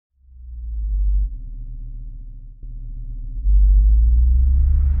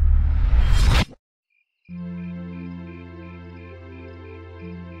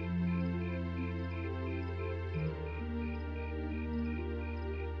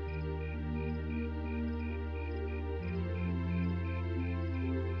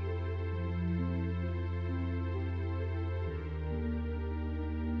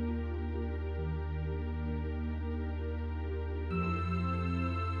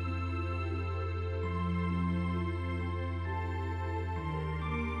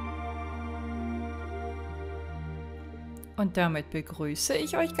Und damit begrüße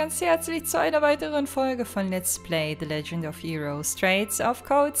ich euch ganz herzlich zu einer weiteren Folge von Let's Play The Legend of Heroes Trades of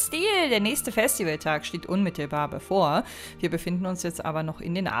Cold Steel. Der nächste Festivaltag steht unmittelbar bevor. Wir befinden uns jetzt aber noch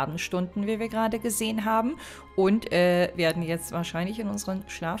in den Abendstunden, wie wir gerade gesehen haben. Und werden jetzt wahrscheinlich in unseren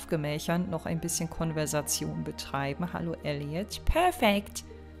Schlafgemächern noch ein bisschen Konversation betreiben. Hallo Elliot. Perfekt.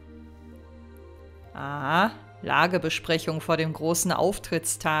 Ah, Lagebesprechung vor dem großen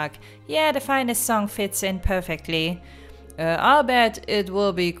Auftrittstag. Yeah, the finest song fits in perfectly. I'll bet it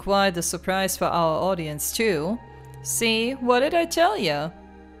will be quite a surprise for our audience too. See, what did I tell you?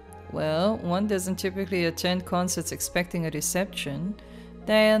 Well, one doesn't typically attend concerts expecting a reception.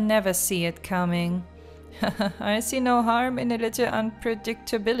 They'll never see it coming. I see no harm in a little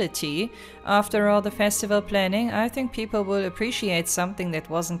unpredictability. After all the festival planning, I think people will appreciate something that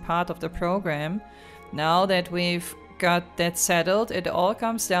wasn't part of the program. Now that we've got that settled, it all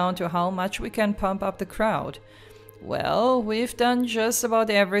comes down to how much we can pump up the crowd. Well, we've done just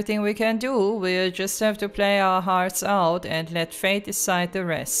about everything we can do. We'll just have to play our hearts out and let fate decide the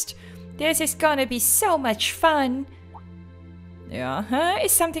rest. This is gonna be so much fun! Ja,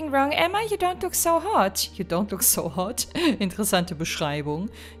 Is something wrong, Emma? You don't look so hot. You don't look so hot? Interessante Beschreibung.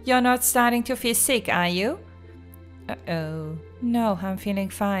 You're not starting to feel sick, are you? Uh-oh. No, I'm feeling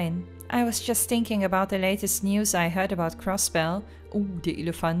fine. I was just thinking about the latest news I heard about Crossbell. Der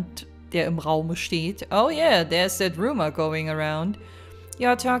Elefant, der im Raume steht. Oh yeah, there's that rumor going around.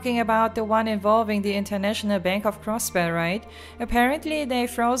 You're talking about the one involving the International Bank of Crossbell, right? Apparently they've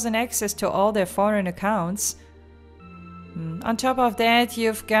frozen access to all their foreign accounts. On top of that,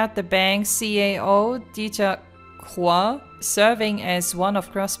 you've got the bank's CAO, Dieter Croix, serving as one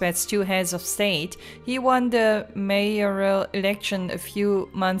of Crossbell's two heads of state. He won the mayoral election a few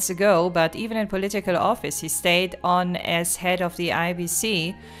months ago, but even in political office he stayed on as head of the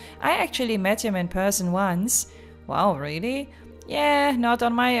IBC. I actually met him in person once. Wow, really? Yeah, not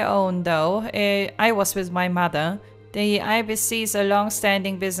on my own though. I was with my mother. The IBC is a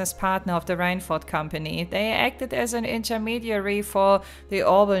long-standing business partner of the Rheinford Company. They acted as an intermediary for the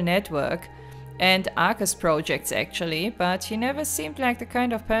Orwell Network and Arcus projects actually, but he never seemed like the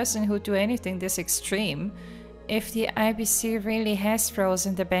kind of person who'd do anything this extreme. If the IBC really has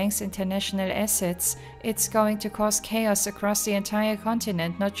frozen the bank's international assets, it's going to cause chaos across the entire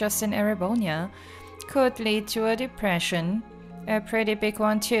continent, not just in Erebonia. Could lead to a depression. A pretty big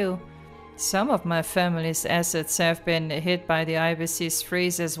one too. Some of my family's assets have been hit by the IBC's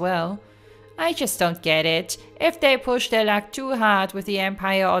freeze as well. I just don't get it. If they push their luck too hard with the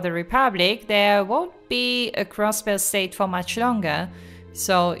Empire or the Republic, there won't be a Crossbell state for much longer.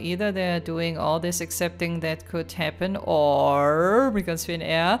 So either they're doing all this accepting that could happen, or, because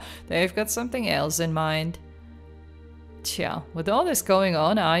MEHR, they've got something else in mind. Tja, with all this going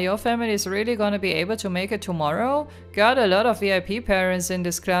on, are your families really gonna be able to make it tomorrow? Got a lot of VIP parents in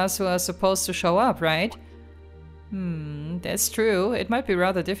this class who are supposed to show up, right? That's true. It might be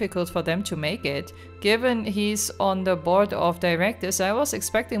rather difficult for them to make it. Given he's on the board of directors, I was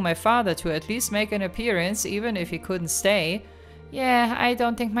expecting my father to at least make an appearance, even if he couldn't stay. Yeah, I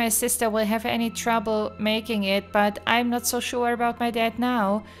don't think my sister will have any trouble making it, but I'm not so sure about my dad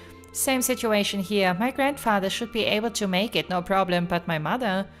now. Same situation here. My grandfather should be able to make it, no problem, but my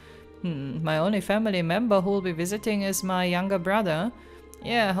mother? My only family member who will be visiting is my younger brother.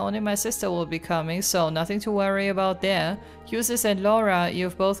 Yeah, only my sister will be coming, so nothing to worry about there. Eustace and Laura,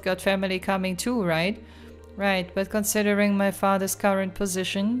 you've both got family coming too, right? Right, but considering my father's current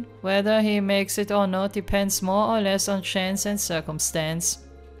position, whether he makes it or not depends more or less on chance and circumstance.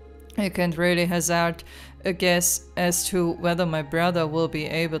 I can't really hazard a guess as to whether my brother will be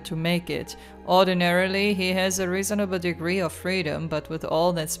able to make it. Ordinarily, he has a reasonable degree of freedom, but with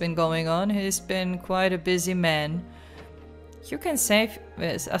all that's been going on, he's been quite a busy man. You can save...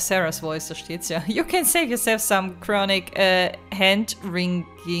 Sarah's voice, da steht's ja. You can save yourself some chronic hand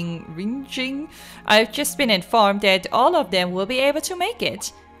ringing. I've just been informed that all of them will be able to make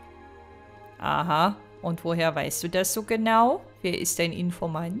it. Aha. Und woher weißt du das so genau? Wer ist dein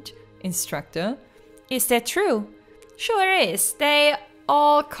Informant? Instructor? Is that true? Sure is. They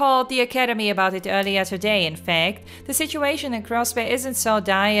all called the Academy about it earlier today, in fact. The situation in Crossbell isn't so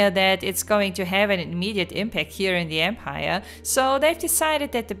dire that it's going to have an immediate impact here in the Empire, so they've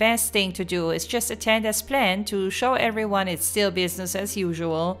decided that the best thing to do is just attend as planned to show everyone it's still business as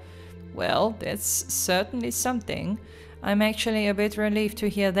usual. Well, that's certainly something. I'm actually a bit relieved to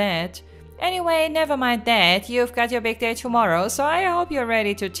hear that. Anyway, never mind that. You've got your big day tomorrow, so I hope you're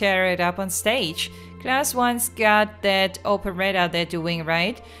ready to tear it up on stage. Class 1's got that operetta they're doing,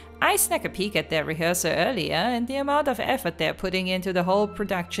 right? I snuck a peek at their rehearsal earlier, and the amount of effort they're putting into the whole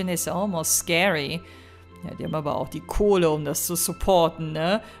production is almost scary. Ja, die haben aber auch die Kohle, um das zu supporten,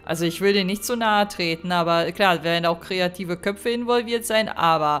 ne? Also ich will denen nicht zu nahe treten, aber klar, werden auch kreative Köpfe involviert sein,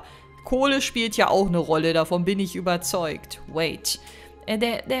 aber Kohle spielt ja auch eine Rolle, davon bin ich überzeugt. Wait.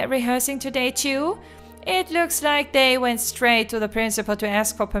 They're rehearsing today too? It looks like they went straight to the principal to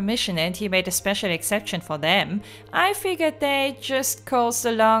ask for permission and he made a special exception for them. I figured they just coast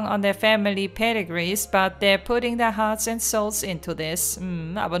along on their family pedigrees, but they're putting their hearts and souls into this.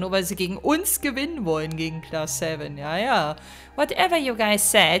 Aber nur weil sie gegen uns gewinnen wollen, gegen Class 7. Ja, ja. Whatever you guys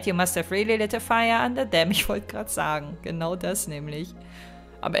said, you must have really lit a fire under them. Ich wollte gerade sagen, genau das nämlich.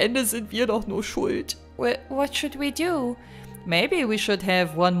 Am Ende sind wir doch nur schuld. Well, what should we do? Maybe we should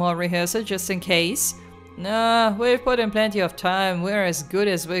have one more rehearsal just in case. Nah, we've put in plenty of time. We're as good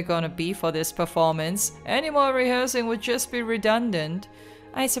as we're gonna be for this performance. Any more rehearsing would just be redundant.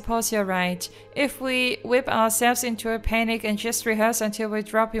 I suppose you're right. If we whip ourselves into a panic and just rehearse until we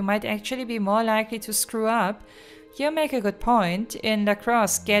drop, we might actually be more likely to screw up. You make a good point. In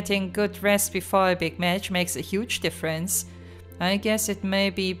lacrosse, getting good rest before a big match makes a huge difference. I guess it may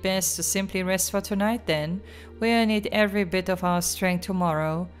be best to simply rest for tonight then. We'll need every bit of our strength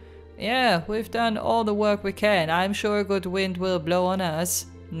tomorrow. Yeah, we've done all the work we can. I'm sure a good wind will blow on us.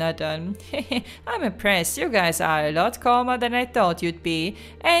 Not done. I'm impressed. You guys are a lot calmer than I thought you'd be.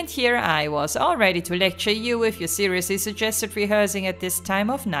 And here I was, all ready to lecture you if you seriously suggested rehearsing at this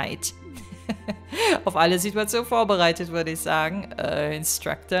time of night. Auf alle Situationen vorbereitet, würde ich sagen.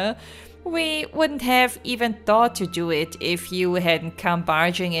 Instructor. We wouldn't have even thought to do it if you hadn't come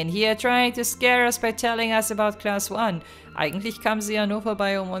barging in here trying to scare us by telling us about Class 1. Eigentlich kam sie ja nur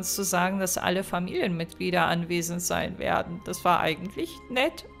vorbei, um uns zu sagen, dass alle Familienmitglieder anwesend sein werden. Das war eigentlich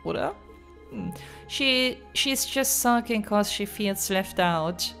nett, oder? She's just sulking cause she feels left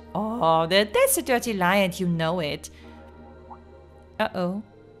out. Oh, that's a dirty lie and you know it. Uh-oh.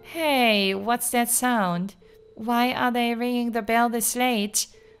 Hey, what's that sound? Why are they ringing the bell this late?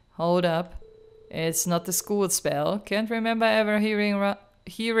 Hold up. It's not the school's bell. Can't remember ever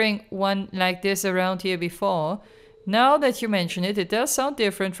hearing one like this around here before. Now that you mention it, it does sound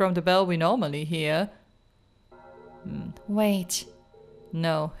different from the bell we normally hear. Wait.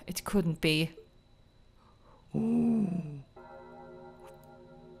 No, it couldn't be.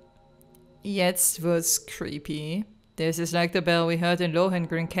 Jetzt wird's creepy. This is like the bell we heard in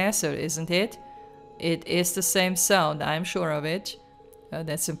Lohengrin Castle, isn't it? It is the same sound, I'm sure of it.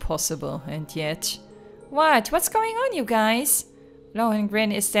 That's impossible, and yet... What? What's going on, you guys?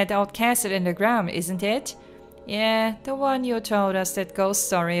 Lohengrin is that old castle in the ground, isn't it? Yeah, the one you told us that ghost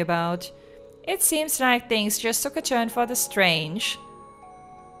story about. It seems like things just took a turn for the strange.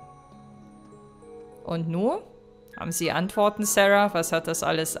 Und nun? Haben Sie Antworten, Sarah? Was hat das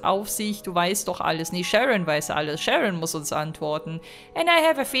alles auf sich? Du weißt doch alles. Nee, Sharon weiß alles. Sharon muss uns antworten. And I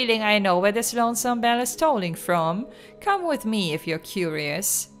have a feeling I know where this lonesome bell is tolling from. Come with me if you're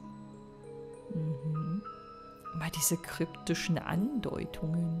curious. Mal diese kryptischen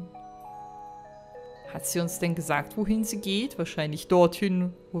Andeutungen. Hat sie uns denn gesagt, wohin sie geht? Wahrscheinlich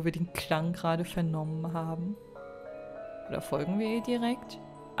dorthin, wo wir den Klang gerade vernommen haben. Oder folgen wir ihr direkt?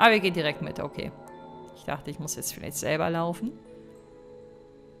 Ah, wir gehen direkt mit, okay. Ich dachte, ich muss jetzt vielleicht selber laufen.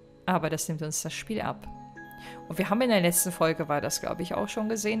 Aber das nimmt uns das Spiel ab. Und wir haben in der letzten Folge, war das glaube ich auch schon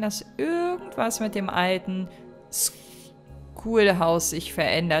gesehen, dass irgendwas mit dem alten Schoolhouse sich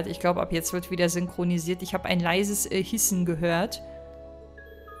verändert. Ich glaube, ab jetzt wird wieder synchronisiert. Ich habe ein leises Hissen gehört.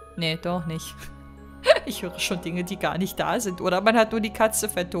 Nee, doch nicht. Ich höre schon Dinge, die gar nicht da sind. Oder man hat nur die Katze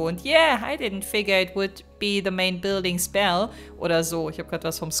vertont. Yeah, I didn't figure it would be the main building's bell. Oder so. Ich habe gerade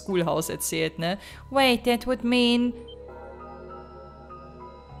was vom Schoolhouse erzählt, ne? Wait, that would mean...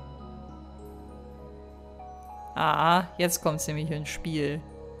 Ah, jetzt kommt es nämlich ins Spiel.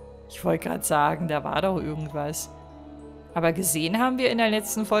 Ich wollte gerade sagen, da war doch irgendwas. Aber gesehen haben wir in der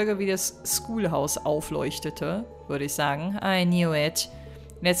letzten Folge, wie das Schoolhouse aufleuchtete, würde ich sagen. I knew it.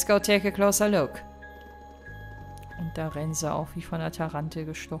 Let's go take a closer look. Und da rennen sie auch wie von einer Tarantel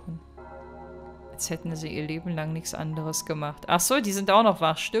gestochen. Als hätten sie ihr Leben lang nichts anderes gemacht. Ach so, die sind auch noch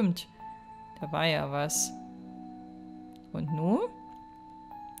wach, stimmt. Da war ja was. Und nun?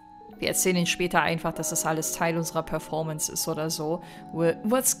 Wir erzählen ihnen später einfach, dass das alles Teil unserer Performance ist oder so.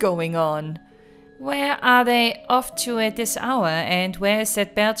 What's going on? Where are they off to at this hour? And where is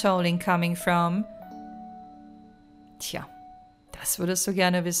that bell tolling coming from? Tja. Das würdest du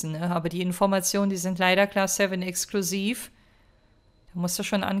gerne wissen, ne? Aber die Informationen, die sind leider Class 7 exklusiv. Da musst du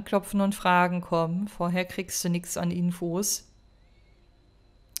schon anklopfen und Fragen kommen. Vorher kriegst du nichts an Infos.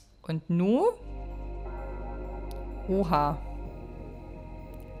 Und nun? Oha.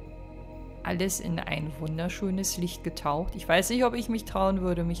 Alles in ein wunderschönes Licht getaucht. Ich weiß nicht, ob ich mich trauen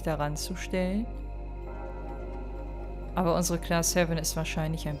würde, mich daran zu stellen. Aber unsere Class 7 ist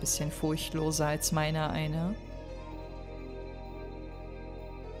wahrscheinlich ein bisschen furchtloser als meiner eine.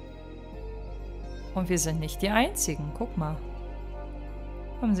 Und wir sind nicht die Einzigen. Guck mal.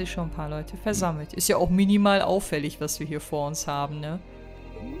 Haben sich schon ein paar Leute versammelt. Ist ja auch minimal auffällig, was wir hier vor uns haben, ne?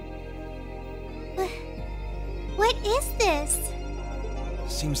 What is this?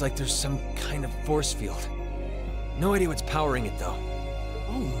 Seems like there's some kind of force field. No idea what's powering it, though.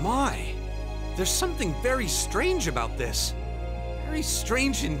 Oh my! There's something very strange about this. Very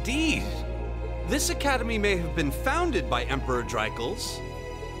strange indeed. This academy may have been founded by Emperor Dreikels,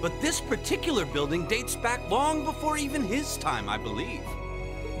 but this particular building dates back long before even his time, I believe.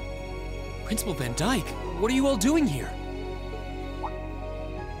 Principal Van Dyke, what are you all doing here?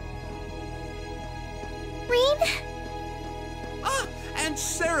 Rean? Ah, and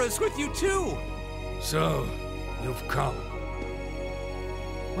Sarah's with you too! So, you've come.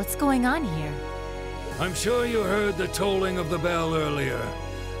 What's going on here? I'm sure you heard the tolling of the bell earlier.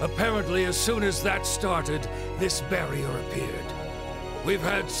 Apparently, as soon as that started, this barrier appeared. We've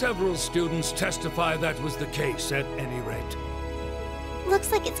had several students testify that was the case, at any rate.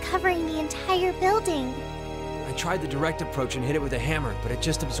 Looks like it's covering the entire building. I tried the direct approach and hit it with a hammer, but it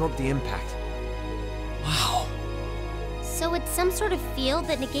just absorbed the impact. Wow. So it's some sort of field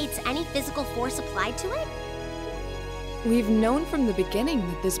that negates any physical force applied to it? We've known from the beginning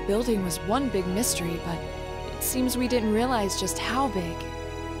that this building was one big mystery, but it seems we didn't realize just how big.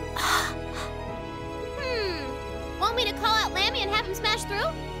 Want me to call out Lammy and have him smash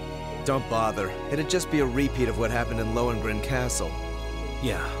through? Don't bother. It'd just be a repeat of what happened in Lohengrin Castle.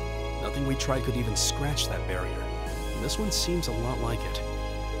 Yeah, nothing we tried could even scratch that barrier. And this one seems a lot like it.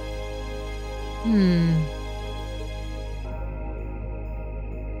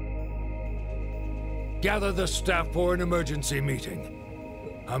 Gather the staff for an emergency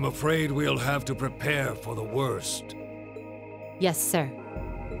meeting. I'm afraid we'll have to prepare for the worst. Yes, sir.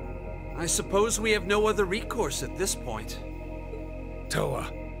 I suppose we have no other recourse at this point.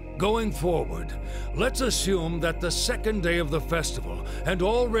 Toa, going forward, let's assume that the second day of the festival and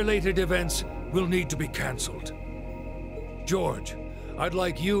all related events will need to be cancelled. George, I'd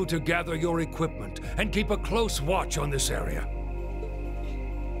like you to gather your equipment and keep a close watch on this area.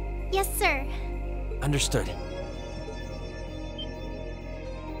 Yes, sir. Understood.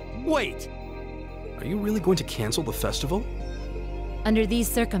 Wait! Are you really going to cancel the festival? Under these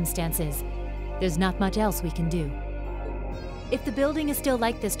circumstances, there's not much else we can do. If the building is still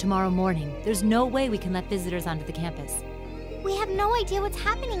like this tomorrow morning, there's no way we can let visitors onto the campus. We have no idea what's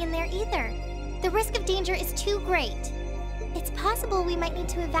happening in there either. The risk of danger is too great. It's possible we might need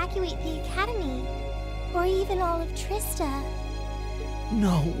to evacuate the academy. Or even all of Trista.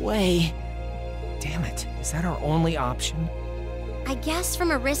 No way. Damn it. Is that our only option? I guess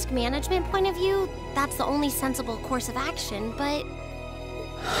from a risk management point of view, that's the only sensible course of action, but...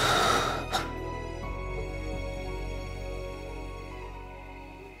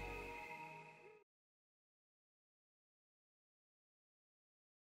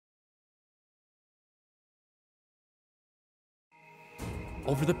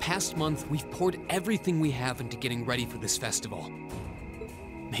 Over the past month, we've poured everything we have into getting ready for this festival.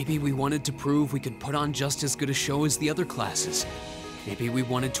 Maybe we wanted to prove we could put on just as good a show as the other classes. Maybe we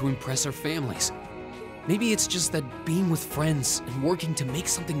wanted to impress our families. Maybe it's just that being with friends and working to make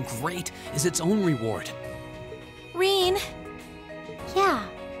something great is its own reward. Rean! Yeah?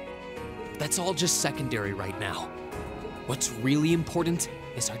 That's all just secondary right now. What's really important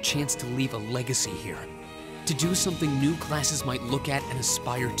is our chance to leave a legacy here. To do something new classes might look at and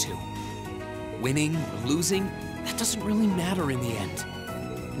aspire to. Winning or losing, that doesn't really matter in the end.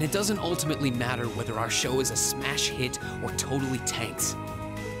 And it doesn't ultimately matter whether our show is a smash hit or totally tanks.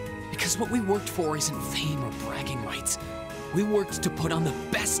 Because what we worked for isn't fame or bragging rights. We worked to put on the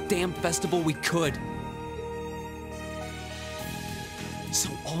best damn festival we could. So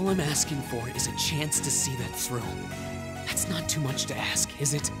all I'm asking for is a chance to see that through. That's not too much to ask,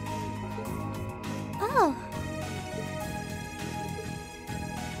 is it? Oh.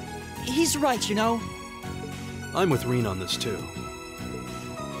 He's right, you know. I'm with Rean on this too.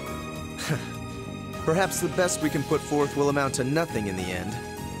 Perhaps the best we can put forth will amount to nothing in the end.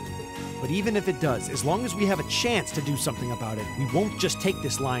 But even if it does, as long as we have a chance to do something about it, we won't just take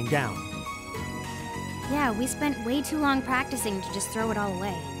this lying down. Yeah, we spent way too long practicing to just throw it all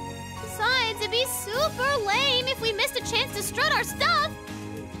away. Besides, it'd be super lame if we missed a chance to strut our stuff!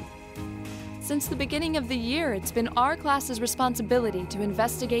 Since the beginning of the year, it's been our class's responsibility to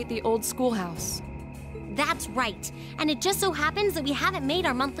investigate the old schoolhouse. That's right. And it just so happens that we haven't made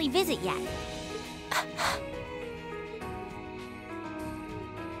our monthly visit yet.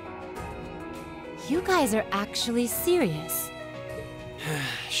 You guys are actually serious.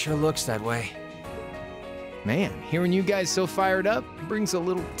 Sure looks that way. Man, hearing you guys so fired up brings a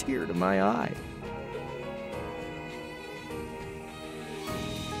little tear to my eye.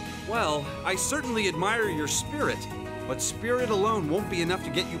 Well, I certainly admire your spirit, but spirit alone won't be enough to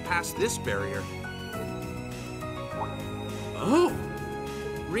get you past this barrier. Oh!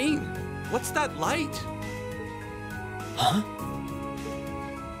 Reen, what's that light? Huh?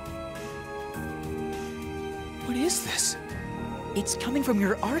 What is this? It's coming from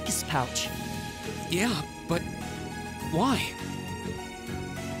your Arcus pouch. Yeah, but why?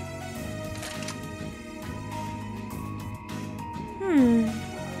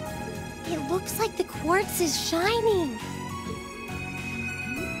 It looks like the quartz is shining.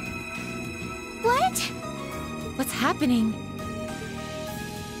 What? What's happening?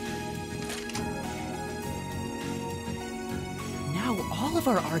 Now all of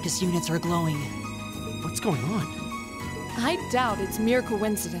our Arcus units are glowing. What's going on? I doubt it's mere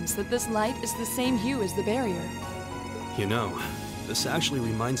coincidence that this light is the same hue as the barrier. You know, this actually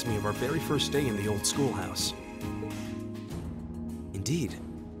reminds me of our very first day in the old schoolhouse. Indeed.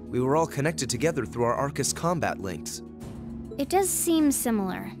 We were all connected together through our Arcus combat links. It does seem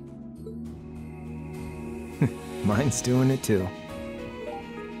similar. Mine's doing it too.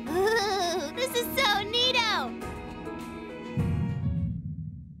 Ooh, this is so neato!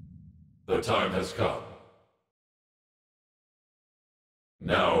 The time has come.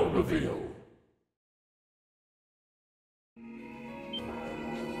 Now reveal.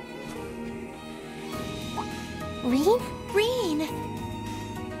 Reen? Reen!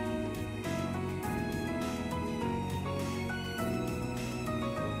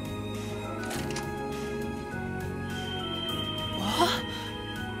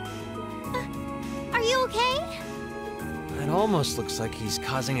 Are you okay? It almost looks like he's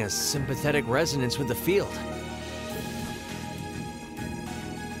causing a sympathetic resonance with the field.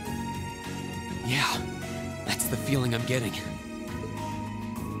 Yeah, that's the feeling I'm getting.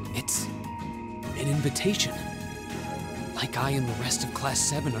 It's an invitation. Like I and the rest of Class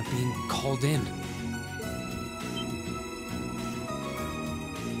 7 are being called in.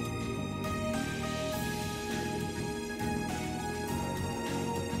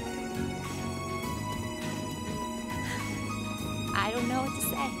 I don't know what to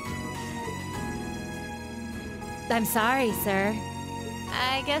say. I'm sorry, sir.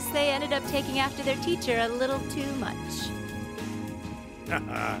 I guess they ended up taking after their teacher a little too much.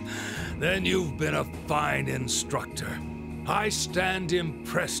 Then you've been a fine instructor. I stand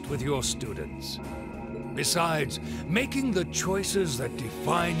impressed with your students. Besides, making the choices that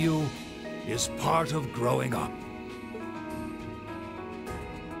define you is part of growing up.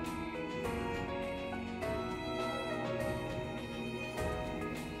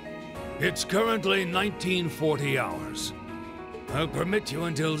 It's currently 1940 hours. I'll permit you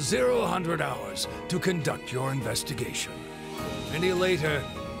until 00 hours to conduct your investigation. Any later,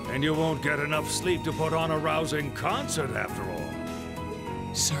 and you won't get enough sleep to put on a rousing concert after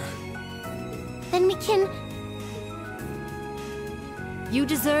all. Sir. Then we can... You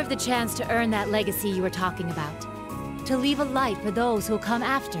deserve the chance to earn that legacy you were talking about. To leave a light for those who'll come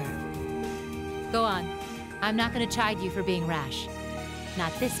after. Go on. I'm not gonna chide you for being rash.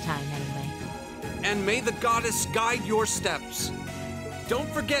 Not this time, anyway. And may the goddess guide your steps. Don't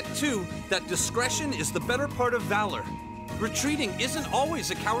forget, too, that discretion is the better part of valor. Retreating isn't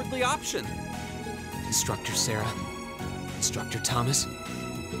always a cowardly option. Instructor Sarah. Instructor Thomas.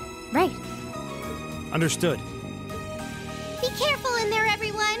 Right. Understood. Be careful in there,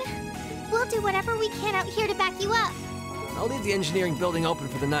 everyone! We'll do whatever we can out here to back you up. I'll leave the engineering building open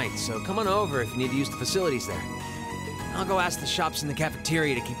for the night, so come on over if you need to use the facilities there. I'll go ask the shops in the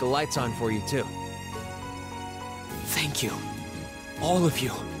cafeteria to keep the lights on for you, too. Thank you. All of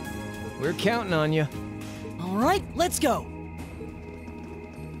you. We're counting on you. All right, let's go.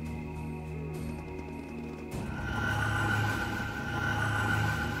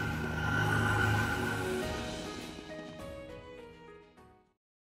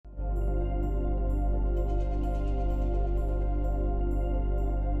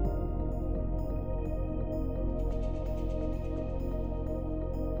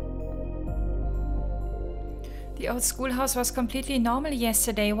 The old schoolhouse was completely normal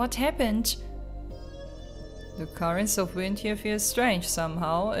yesterday. What happened? The currents of wind here feel strange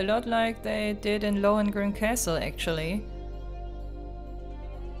somehow. A lot like they did in Lohengrin Castle, actually.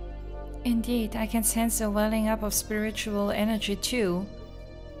 Indeed, I can sense a welling up of spiritual energy too.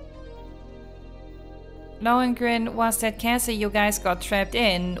 Lohengrin was that castle you guys got trapped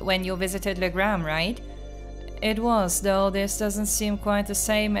in when you visited Legram, right? It was, though this doesn't seem quite the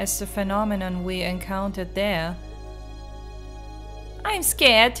same as the phenomenon we encountered there. I'm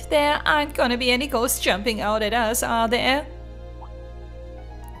scared. There aren't gonna be any ghosts jumping out at us, are there?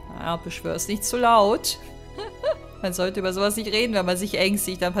 Ja, beschwör's nicht zu laut. Man sollte über sowas nicht reden, wenn man sich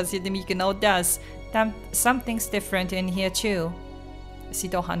ängstigt. Dann passiert nämlich genau das. Something's different in here too. Es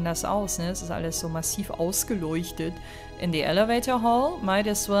sieht auch anders aus, ne? Es ist alles so massiv ausgeleuchtet. In the elevator hall? Might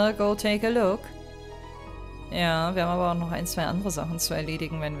as well go take a look. Ja, wir haben aber auch noch ein, zwei andere Sachen zu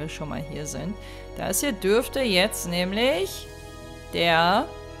erledigen, wenn wir schon mal hier sind. Das hier dürfte jetzt nämlich der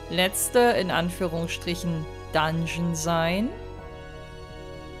letzte, in Anführungsstrichen, Dungeon sein.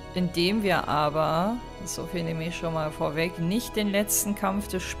 In dem wir aber, so viel nehme ich schon mal vorweg, nicht den letzten Kampf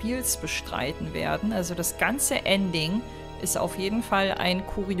des Spiels bestreiten werden. Also das ganze Ending ist auf jeden Fall ein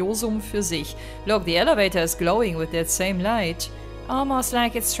Kuriosum für sich. Look, the elevator is glowing with that same light. Almost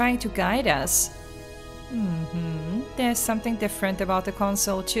like it's trying to guide us. There's something different about the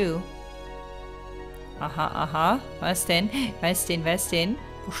console too. Aha, aha. Was denn? Was denn, was denn?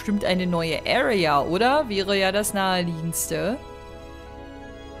 Bestimmt eine neue Area, oder? Wäre ja das naheliegendste.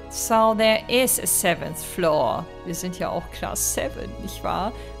 So there is a 7th floor. Wir sind ja auch Class 7, nicht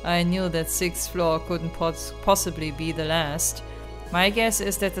wahr? I knew that 6th floor couldn't possibly be the last. My guess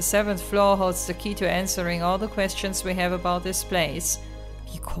is that the 7th floor holds the key to answering all the questions we have about this place.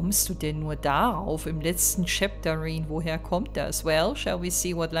 Wie kommst du denn nur darauf im letzten Chapter, Reen? Woher kommt das? Well, shall we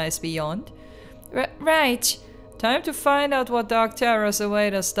see what lies beyond? Right. Time to find out what dark terrors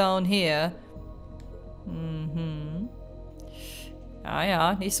await us down here. Ja,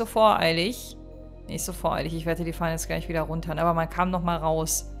 ja, nicht so voreilig. Nicht so voreilig. Ich wette, die fahren jetzt gleich wieder runter. Aber man kam nochmal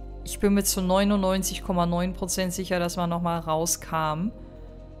raus. Ich bin mir zu 99,9% sicher, dass man nochmal rauskam.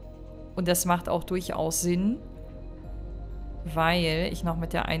 Und das macht auch durchaus Sinn. Weil ich noch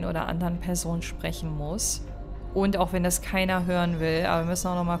mit der einen oder anderen Person sprechen muss. Und auch wenn das keiner hören will, aber wir müssen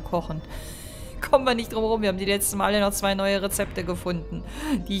auch nochmal kochen. Kommen wir nicht drum herum. Wir haben die letzten Male noch 2 neue Rezepte gefunden,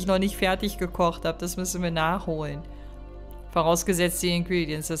 die ich noch nicht fertig gekocht habe. Das müssen wir nachholen. Vorausgesetzt, die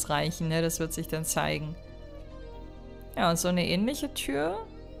Ingredients das reichen, ne? Das wird sich dann zeigen. Ja, und so eine ähnliche Tür,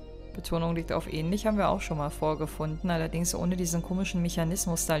 Betonung liegt auf ähnlich, haben wir auch schon mal vorgefunden. Allerdings ohne diesen komischen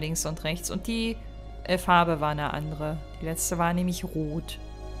Mechanismus da links und rechts. Und die Farbe war eine andere. Die letzte war nämlich rot.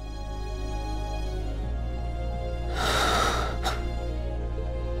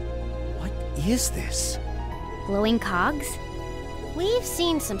 What is this? Glowing cogs? We've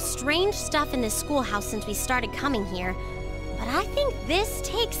seen some strange stuff in this schoolhouse since we started coming here. But I think this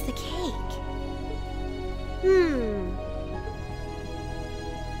takes the cake.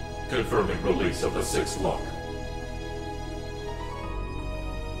 Confirming release of the 6th lock.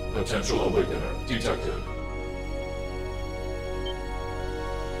 Potential awakener detected.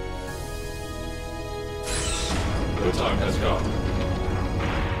 The time has come.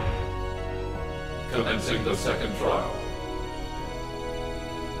 Commencing the 2nd trial.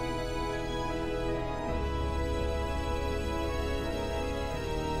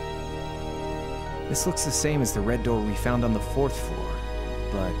 This looks the same as the red door we found on the 4th floor,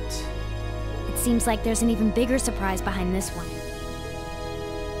 but... It seems like there's an even bigger surprise behind this one.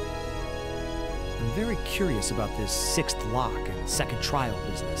 I'm very curious about this 6th lock and 2nd trial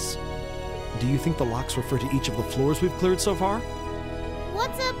business. Do you think the locks refer to each of the floors we've cleared so far?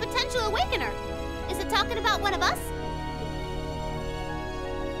 What's a potential awakener? Is it talking about one of us?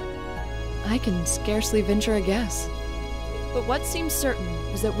 I can scarcely venture a guess. But what seems certain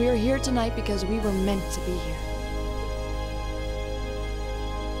is that we're here tonight because we were meant to be here.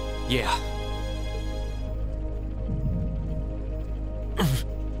 Yeah.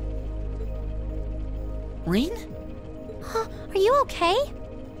 Reen? Huh? Are you okay?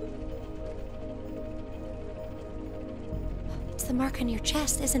 It's the mark on your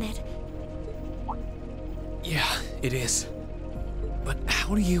chest, isn't it? Yeah, it is. But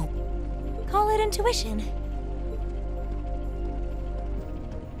how do you... Call it intuition.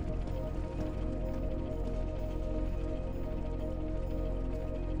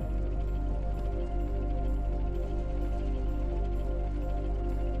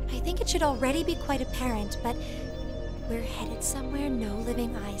 I think it should already be quite apparent, but we're headed somewhere no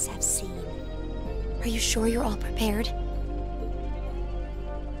living eyes have seen. Are you sure you're all prepared?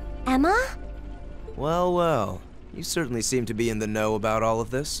 Emma? Well, well. You certainly seem to be in the know about all of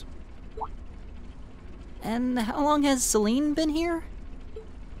this. And how long has Celine been here?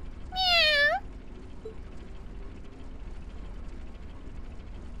 Meow.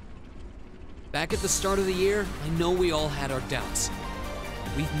 Back at the start of the year, I know we all had our doubts.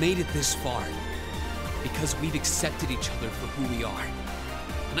 We've made it this far because we've accepted each other for who we are.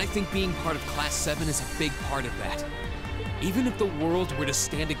 And I think being part of Class 7 is a big part of that. Even if the world were to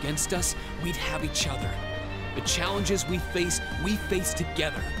stand against us, we'd have each other. The challenges we face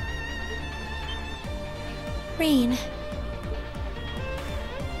together. Rain.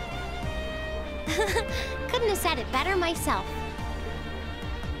 Couldn't have said it better myself.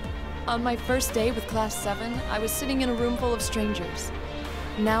 On my first day with Class 7, I was sitting in a room full of strangers.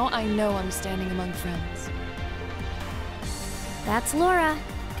 Now I know I'm standing among friends. That's Laura,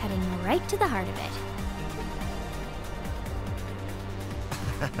 cutting right to the heart of it.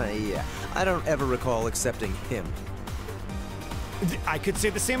 Yeah, I don't ever recall accepting him. I could say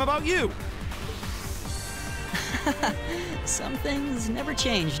the same about you! Some things never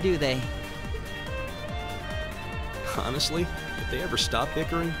change, do they? Honestly, if they ever stop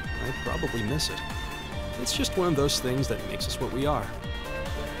bickering, I'd probably miss it. It's just one of those things that makes us what we are.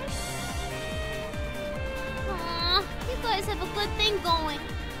 Aw, you guys have a good thing going.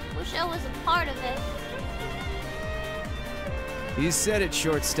 Wish I was a part of it. You said it,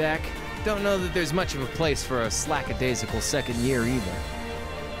 Short Stack. Don't know that there's much of a place for a slackadaisical second year either.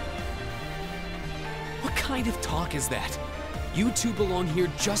 What kind of talk is that? You two belong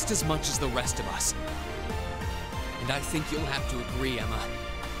here just as much as the rest of us. And I think you'll have to agree, Emma.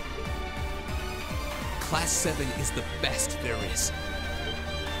 Class 7 is the best there is.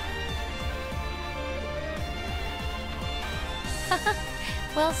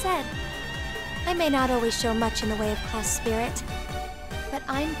 Well said. I may not always show much in the way of class spirit, but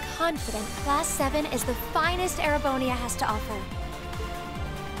I'm confident Class 7 is the finest Erebonia has to offer.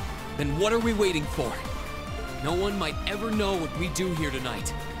 Then what are we waiting for? No one might ever know what we do here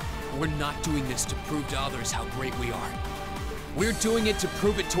tonight. We're not doing this to prove to others how great we are. We're doing it to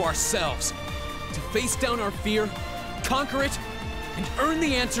prove it to ourselves. To face down our fear, conquer it, and earn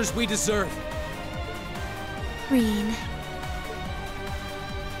the answers we deserve. Reen.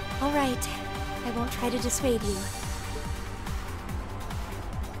 All right. I won't try to dissuade you.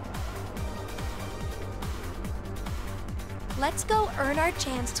 Let's go earn our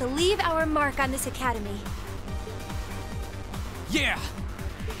chance to leave our mark on this academy. Yeah!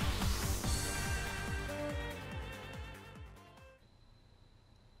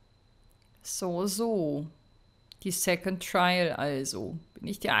 So. Die Second Trial also. Bin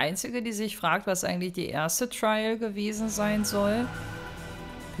ich die Einzige, die sich fragt, was eigentlich die erste Trial gewesen sein soll?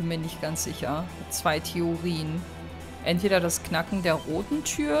 Bin mir nicht ganz sicher. Zwei Theorien. Entweder das Knacken der roten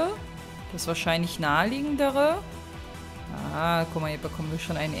Tür, das wahrscheinlich naheliegendere. Ah, guck mal, hier bekommen wir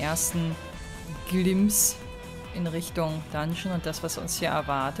schon einen ersten Glimpse in Richtung Dungeon und das, was uns hier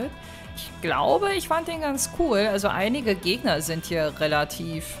erwartet. Ich glaube, ich fand den ganz cool. Also einige Gegner sind hier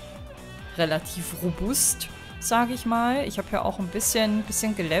relativ robust, sage ich mal. Ich habe ja auch ein bisschen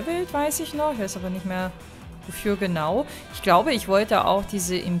gelevelt, weiß ich noch. Ich weiß aber nicht mehr, wofür genau. Ich glaube, ich wollte auch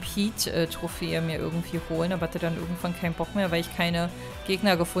diese Impede-Trophäe mir irgendwie holen, aber hatte dann irgendwann keinen Bock mehr, weil ich keine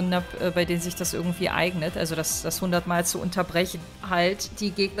Gegner gefunden habe, bei denen sich das irgendwie eignet. Also das 100-mal zu unterbrechen, halt die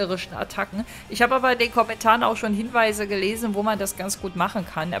gegnerischen Attacken. Ich habe aber in den Kommentaren auch schon Hinweise gelesen, wo man das ganz gut machen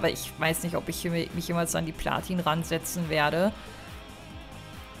kann, aber ich weiß nicht, ob ich mich jemals an die Platin ransetzen werde.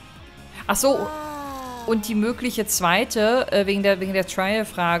 Ach so, und die mögliche zweite, wegen der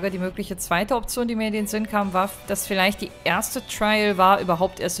Trial-Frage, die mögliche zweite Option, die mir in den Sinn kam, war, dass vielleicht die erste Trial war,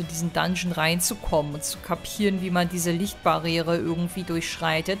 überhaupt erst in diesen Dungeon reinzukommen und zu kapieren, wie man diese Lichtbarriere irgendwie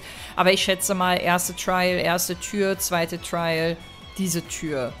durchschreitet. Aber ich schätze mal, erste Trial, erste Tür, zweite Trial, diese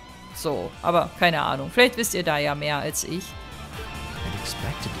Tür. So, aber keine Ahnung. Vielleicht wisst ihr da ja mehr als ich. I'd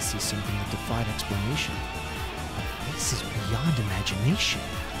expected to see something that defied explanation. But this is beyond imagination.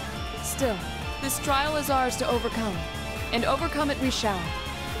 Still, this trial is ours to overcome. And overcome it we shall.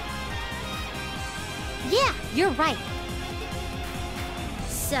 Yeah, you're right.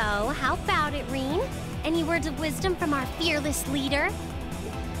 So, how about it, Reen? Any words of wisdom from our fearless leader?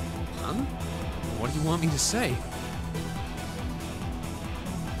 Huh? What do you want me to say?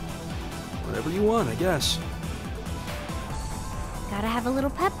 Whatever you want, I guess. Gotta have a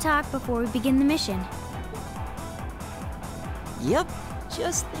little pep talk before we begin the mission. Yep.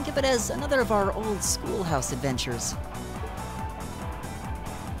 Just think of it as another of our old schoolhouse adventures.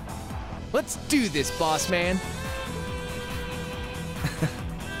 Let's do this, boss man.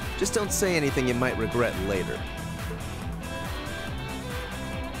 Just don't say anything you might regret later.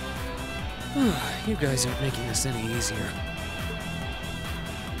 You guys aren't making this any easier.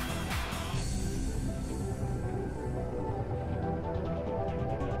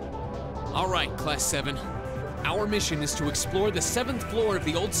 All right, Class 7. Our mission is to explore the 7th floor of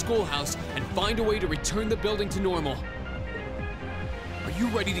the old schoolhouse and find a way to return the building to normal. Are you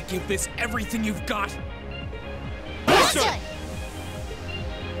ready to give this everything you've got? Yes, sir.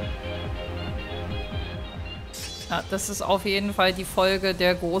 Ja, das ist auf jeden Fall die Folge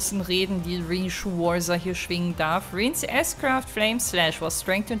der großen Reden, die Rin Shuwarza hier schwingen darf. Rins S-Craft Flame Slash was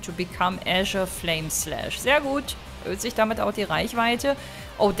strengthened to become Azure Flame Slash. Sehr gut. Erhöht sich damit auch die Reichweite.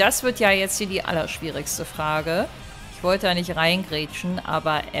 Oh, das wird ja jetzt hier die allerschwierigste Frage. Ich wollte da nicht reingrätschen,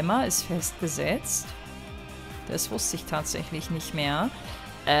 aber Emma ist festgesetzt. Das wusste ich tatsächlich nicht mehr.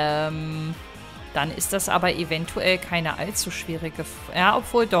 Dann ist das aber eventuell keine allzu schwierige Frage. Ja,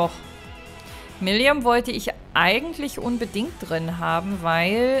 obwohl doch. Milliam wollte ich eigentlich unbedingt drin haben,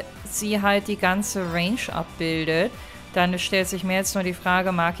 weil sie halt die ganze Range abbildet. Dann stellt sich mir jetzt nur die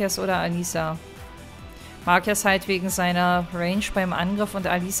Frage, Markias oder Alisa? Markias halt wegen seiner Range beim Angriff und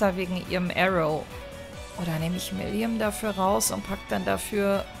Alisa wegen ihrem Arrow. Oder nehme ich Milliam dafür raus und pack dann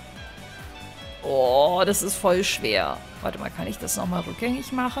dafür... Oh, das ist voll schwer. Warte mal, kann ich das nochmal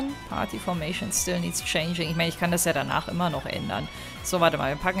rückgängig machen? Party Formation still needs changing. Ich meine, ich kann das ja danach immer noch ändern. So, warte mal,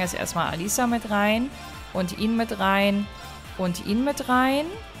 wir packen jetzt erstmal Alisa mit rein. Und ihn mit rein. Und ihn mit rein.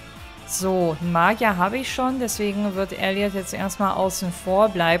 So, einen Magier habe ich schon. Deswegen wird Elliot jetzt erstmal außen vor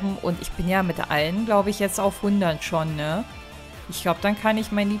bleiben. Und ich bin ja mit allen, glaube ich, jetzt auf 100 schon, ne? Ich glaube, dann kann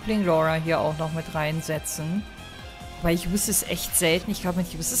ich meinen Liebling Laura hier auch noch mit reinsetzen. Weil Jusis ist echt selten. Ich glaube,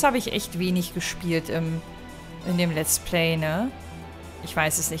 mit Jusis habe ich echt wenig gespielt in dem Let's Play, ne? Ich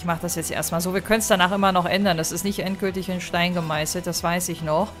weiß es nicht. Ich mache das jetzt erstmal so. Wir können es danach immer noch ändern. Das ist nicht endgültig in Stein gemeißelt. Das weiß ich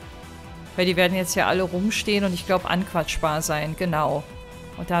noch. Weil die werden jetzt hier alle rumstehen und ich glaube anquatschbar sein. Genau.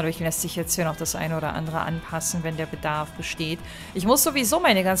 Und dadurch lässt sich jetzt hier noch das eine oder andere anpassen, wenn der Bedarf besteht. Ich muss sowieso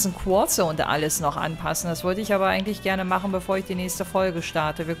meine ganzen Quarze und alles noch anpassen. Das wollte ich aber eigentlich gerne machen, bevor ich die nächste Folge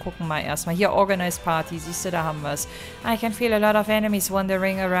starte. Wir gucken mal erstmal. Hier, Organized Party. Siehst du, da haben wir es. I can feel a lot of enemies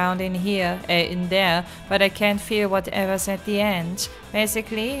wandering around in there. But I can't feel whatever's at the end.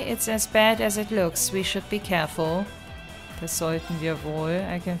 Basically, it's as bad as it looks. We should be careful. Das sollten wir wohl.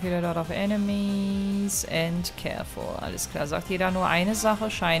 I can feel a lot of enemies and careful. Alles klar. Sagt jeder nur eine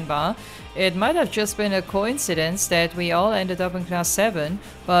Sache? Scheinbar. It might have just been a coincidence that we all ended up in Class 7,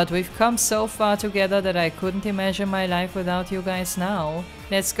 but we've come so far together that I couldn't imagine my life without you guys now.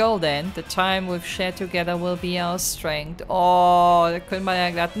 Let's go then. The time we've shared together will be our strength. Oh, da können wir ja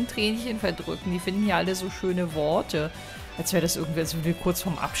glatt ein Tränchen verdrücken. Die finden ja alle so schöne Worte. Als wäre das irgendwie, als würden wir kurz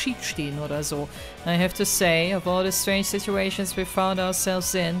vorm Abschied stehen oder so. I have to say, of all the strange situations we found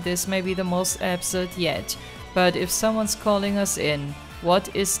ourselves in, this may be the most absurd yet. But if someone's calling us in, what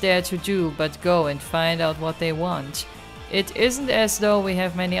is there to do but go and find out what they want? It isn't as though we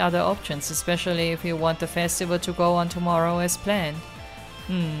have many other options, especially if we want the festival to go on tomorrow as planned.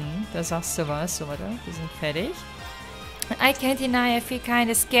 Da sagst du was, oder? Wir sind fertig. I can't deny I feel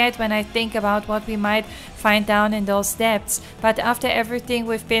kinda scared when I think about what we might find down in those depths, but after everything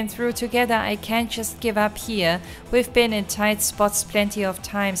we've been through together, I can't just give up here. We've been in tight spots plenty of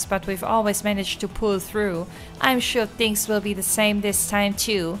times, but we've always managed to pull through. I'm sure things will be the same this time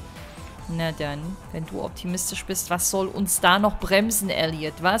too. Na dann, wenn du optimistisch bist, was soll uns da noch bremsen,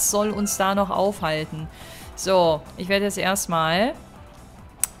 Elliot? Was soll uns da noch aufhalten? So, ich werde jetzt erstmal...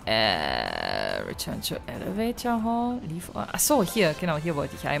 Return to Elevator Hall. Achso, hier, genau, hier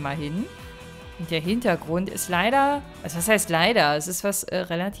wollte ich einmal hin. Und der Hintergrund ist leider, also was heißt leider? Es ist was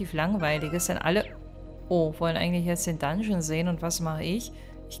relativ Langweiliges, denn alle, wollen eigentlich jetzt den Dungeon sehen und was mache ich?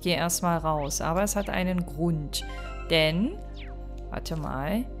 Ich gehe erstmal raus, aber es hat einen Grund, denn, warte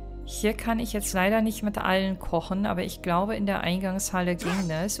mal, hier kann ich jetzt leider nicht mit allen kochen, aber ich glaube in der Eingangshalle ging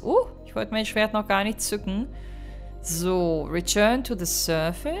das. Ich wollte mein Schwert noch gar nicht zücken. So, return to the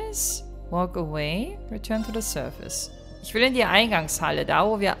surface. Walk away. Return to the surface. Ich will in die Eingangshalle, da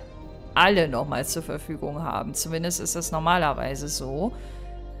wo wir alle nochmal zur Verfügung haben. Zumindest ist das normalerweise so.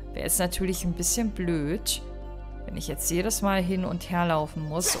 Wäre jetzt natürlich ein bisschen blöd, wenn ich jetzt jedes Mal hin und her laufen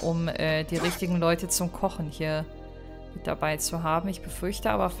muss, um die richtigen Leute zum Kochen hier mit dabei zu haben. Ich befürchte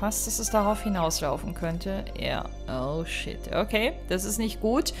aber fast, dass es darauf hinauslaufen könnte. Ja. Oh, shit. Okay, das ist nicht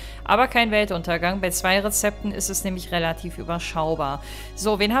gut, aber kein Weltuntergang. Bei 2 Rezepten ist es nämlich relativ überschaubar.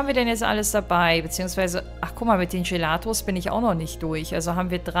 So, wen haben wir denn jetzt alles dabei? Beziehungsweise, ach guck mal, mit den Gelatos bin ich auch noch nicht durch. Also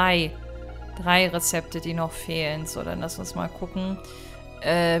haben wir 3 Rezepte, die noch fehlen. So, dann lass uns mal gucken,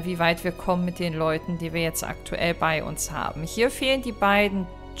 wie weit wir kommen mit den Leuten, die wir jetzt aktuell bei uns haben. Hier fehlen die beiden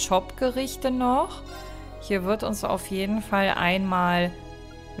Chop-Gerichte noch. Hier wird uns auf jeden Fall einmal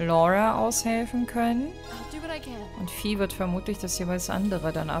Laura aushelfen können. Und Vieh wird vermutlich das jeweils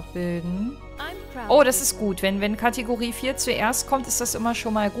andere dann abbilden. Oh, das ist gut. Wenn Kategorie 4 zuerst kommt, ist das immer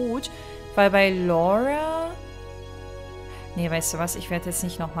schon mal gut. Weil bei Laura... Nee, weißt du was? Ich werde jetzt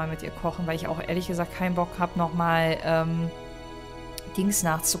nicht nochmal mit ihr kochen, weil ich auch ehrlich gesagt keinen Bock habe, nochmal Dings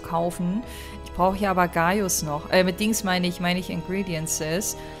nachzukaufen. Ich brauche hier aber Gaius noch. Mit Dings meine ich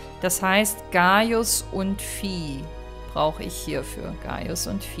Ingredients. Das heißt, Gaius und Vieh brauche ich hierfür. Gaius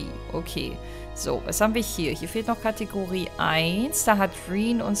und Vieh. Okay. So, was haben wir hier? Hier fehlt noch Kategorie 1. Da hat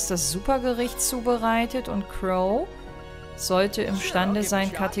Reen uns das Supergericht zubereitet und Crow sollte imstande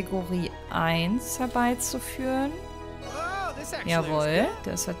sein, Kategorie 1 herbeizuführen. Jawohl,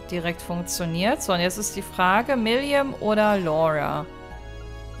 das hat direkt funktioniert. So, und jetzt ist die Frage, Milliam oder Laura?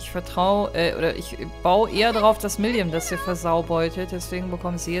 Ich vertraue, oder ich baue eher darauf, dass Milliam das hier versaubeutelt. Deswegen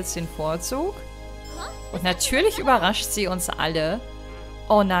bekommt sie jetzt den Vorzug. Und natürlich überrascht sie uns alle.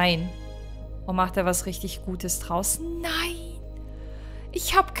 Oh nein. Und macht da was richtig Gutes draus? Nein!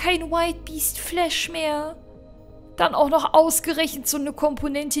 Ich habe kein White Beast Flash mehr. Dann auch noch ausgerechnet so eine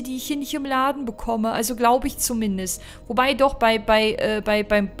Komponente, die ich hier nicht im Laden bekomme. Also glaube ich zumindest. Wobei doch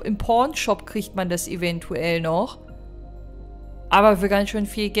im Pawnshop kriegt man das eventuell noch. Aber für ganz schön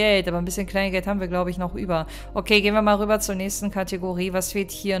viel Geld. Aber ein bisschen Kleingeld haben wir, glaube ich, noch über. Okay, gehen wir mal rüber zur nächsten Kategorie. Was fehlt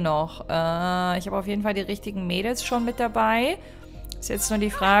hier noch? Ich habe auf jeden Fall die richtigen Mädels schon mit dabei. Ist jetzt nur die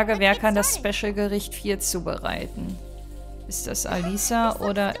Frage, wer kann das Special-Gericht 4 zubereiten? Ist das Alisa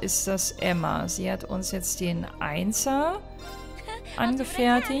oder ist das Emma? Sie hat uns jetzt den 1er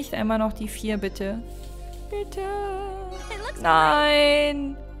angefertigt. Einmal noch die 4, bitte. Bitte.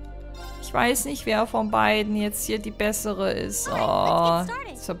 Nein. Ich weiß nicht, wer von beiden jetzt hier die bessere ist. Oh,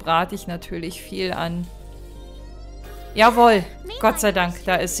 jetzt verbrate ich natürlich viel an. Jawohl. Gott sei Dank,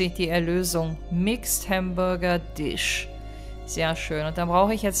 da ist sie, die Erlösung. Mixed Hamburger Dish. Sehr schön. Und dann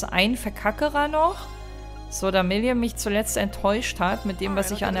brauche ich jetzt einen Verkackerer noch. So, da Milliam mich zuletzt enttäuscht hat mit dem,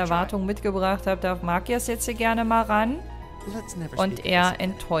 was ich an Erwartungen mitgebracht habe, darf Magias jetzt hier gerne mal ran. Und er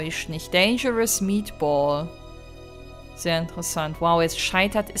enttäuscht nicht. Dangerous Meatball. Sehr interessant. Wow, jetzt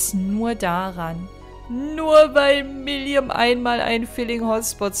scheitert es nur daran. Nur weil Milliam einmal einen Filling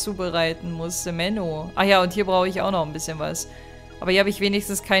Hotspot zubereiten musste. Menno. Ach ja, und hier brauche ich auch noch ein bisschen was. Aber hier habe ich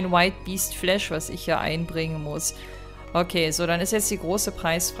wenigstens kein White Beast Flash, was ich hier einbringen muss. Okay, so, dann ist jetzt die große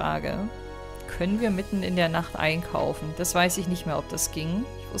Preisfrage. Können wir mitten in der Nacht einkaufen? Das weiß ich nicht mehr, ob das ging.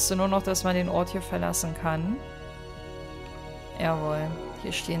 Ich wusste nur noch, dass man den Ort hier verlassen kann. Jawohl.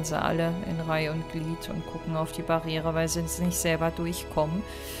 Hier stehen sie alle in Reihe und Glied und gucken auf die Barriere, weil sie nicht selber durchkommen.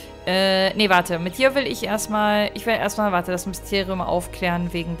 Nee, warte. Mit dir will ich erstmal... Ich will erstmal, warte, das Mysterium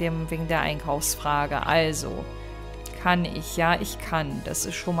aufklären wegen der Einkaufsfrage. Also, kann ich? Ja, ich kann. Das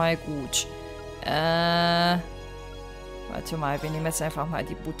ist schon mal gut. Warte mal, wir nehmen jetzt einfach mal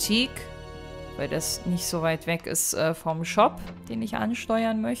die Boutique, weil das nicht so weit weg ist vom Shop, den ich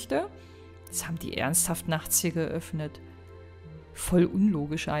ansteuern möchte. Jetzt haben die ernsthaft nachts hier geöffnet. Voll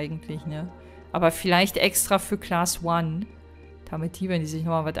unlogisch eigentlich, ne? Aber vielleicht extra für Class 1, damit die, wenn die sich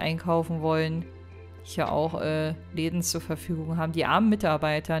nochmal was einkaufen wollen, hier auch Läden zur Verfügung haben. Die armen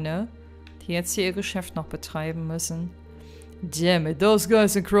Mitarbeiter, ne? Die jetzt hier ihr Geschäft noch betreiben müssen. Damn it, those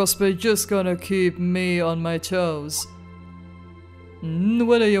guys in Crossbay just gonna keep me on my toes.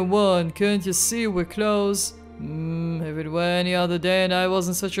 What do you want? Can't you see we're close? If it were any other day and I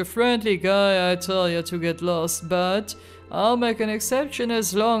wasn't such a friendly guy, I'd tell you to get lost, but I'll make an exception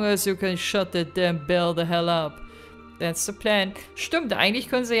as long as you can shut that damn bell the hell up. That's the plan. Stimmt, eigentlich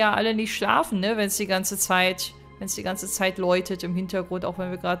können sie ja alle nicht schlafen, ne, wenn es die ganze Zeit läutet im Hintergrund, auch wenn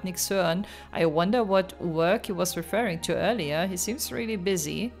wir gerade nichts hören. I wonder what work he was referring to earlier. He seems really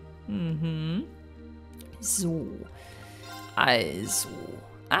busy. So. Also.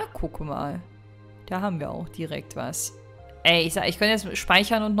 Ah, guck mal. Da haben wir auch direkt was. Ey, ich könnte jetzt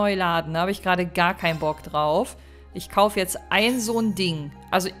speichern und neu laden. Da habe ich gerade gar keinen Bock drauf. Ich kaufe jetzt so ein Ding.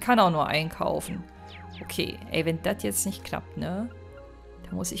 Also, ich kann auch nur einkaufen. Okay. Ey, wenn das jetzt nicht klappt, ne?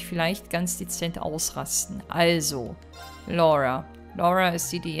 Da muss ich vielleicht ganz dezent ausrasten. Also. Laura. Laura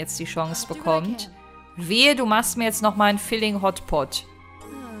ist die, die jetzt die Chance bekommt. Wehe, du machst mir jetzt nochmal einen Filling Hotpot.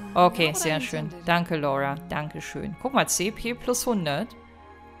 Okay, sehr schön. Danke, Laura. Dankeschön. Guck mal, CP plus 100.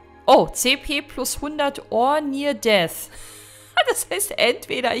 Oh, CP plus 100 or near death. Das heißt,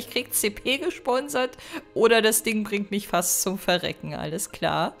 entweder ich krieg CP gesponsert oder das Ding bringt mich fast zum Verrecken. Alles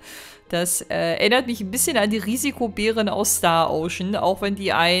klar. Das erinnert mich ein bisschen an die Risikobären aus Star Ocean. Auch wenn die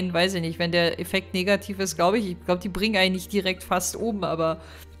weiß ich nicht, wenn der Effekt negativ ist, glaube ich. Ich glaube, die bringen einen nicht direkt fast um, aber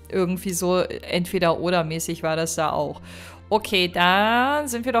irgendwie so entweder oder mäßig war das da auch. Okay, dann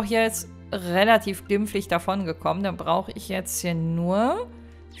sind wir doch hier jetzt relativ glimpflich davon gekommen. Dann brauche ich jetzt hier nur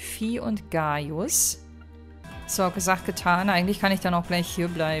Vieh und Gaius. So, gesagt, getan. Eigentlich kann ich dann auch gleich hier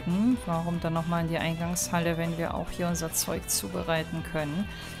bleiben. Warum dann nochmal in die Eingangshalle, wenn wir auch hier unser Zeug zubereiten können?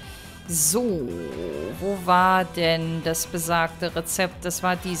 So, wo war denn das besagte Rezept? Das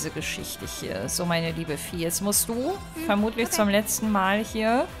war diese Geschichte hier. So, meine liebe Vieh, jetzt musst du vermutlich zum letzten Mal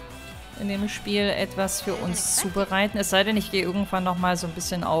hier in dem Spiel etwas für uns zubereiten. Es sei denn, ich gehe irgendwann nochmal so ein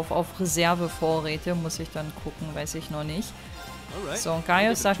bisschen auf Reservevorräte. Muss ich dann gucken, weiß ich noch nicht. So, und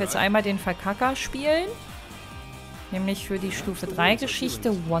Gaius darf jetzt einmal den Verkacker spielen. Nämlich für die Stufe 3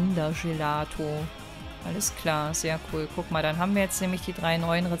 Geschichte Wonder Gelato. Alles klar, sehr cool. Guck mal, dann haben wir jetzt nämlich die 3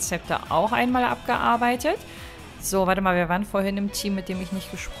 neuen Rezepte auch einmal abgearbeitet. So, warte mal, wir waren vorhin im Team, mit dem ich nicht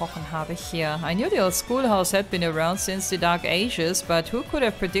gesprochen habe. Hier. I knew the old schoolhouse had been around since the Dark Ages, but who could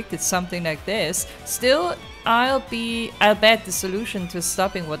have predicted something like this? Still, I'll bet the solution to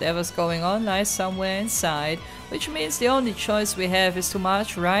stopping whatever's going on lies somewhere inside, which means the only choice we have is to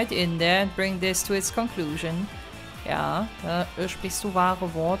march right in there and bring this to its conclusion. Ja, da sprichst du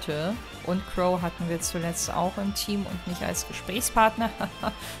wahre Worte. Und Crow hatten wir zuletzt auch im Team und nicht als Gesprächspartner.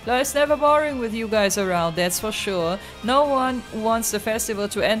 Life's never boring with you guys around, that's for sure. No one wants the festival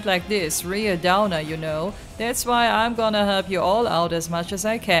to end like this, real downer, you know. That's why I'm gonna help you all out as much as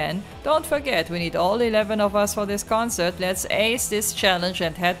I can. Don't forget, we need all 11 of us for this concert. Let's ace this challenge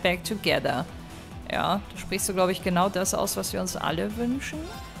and head back together. Ja, da sprichst du, glaube ich, genau das aus, was wir uns alle wünschen.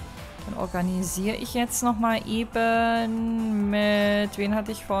 Dann organisiere ich jetzt nochmal eben mit, wen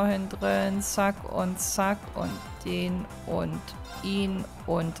hatte ich vorhin drin? Zack und den und ihn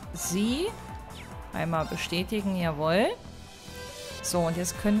und sie. Einmal bestätigen, jawohl. So, und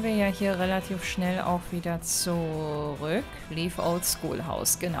jetzt können wir ja hier relativ schnell auch wieder zurück. Leave Old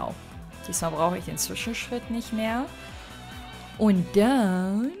Schoolhouse, genau. Diesmal brauche ich den Zwischenschritt nicht mehr. Und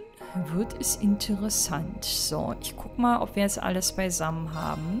dann wird es interessant. So, ich guck mal, ob wir jetzt alles beisammen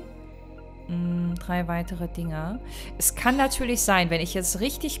haben. 3 weitere Dinge. Es kann natürlich sein, wenn ich jetzt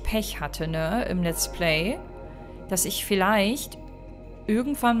richtig Pech hatte, ne, im Let's Play, dass ich vielleicht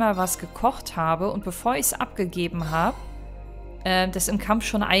irgendwann mal was gekocht habe und bevor ich es abgegeben habe, das im Kampf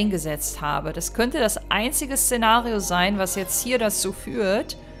schon eingesetzt habe. Das könnte das einzige Szenario sein, was jetzt hier dazu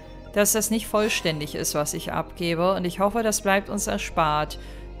führt, dass das nicht vollständig ist, was ich abgebe. Und ich hoffe, das bleibt uns erspart.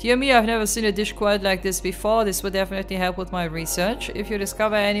 Dear me, I've never seen a dish quite like this before. This would definitely help with my research. If you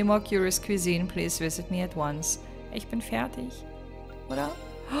discover any more curious cuisine, please visit me at once. Ich bin fertig. Oder?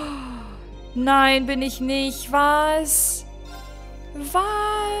 Nein, bin ich nicht. Was?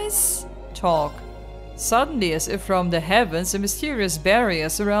 Was? Talk. Suddenly, as if from the heavens, a mysterious barrier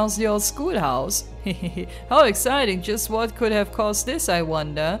surrounds the old schoolhouse. How exciting! Just what could have caused this, I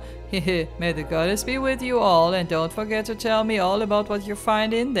wonder? May the goddess be with you all, and don't forget to tell me all about what you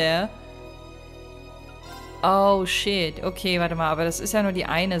find in there. Oh, shit. Okay, warte mal, aber das ist ja nur die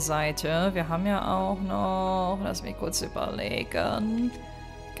eine Seite. Wir haben ja auch noch... Lass mich kurz überlegen.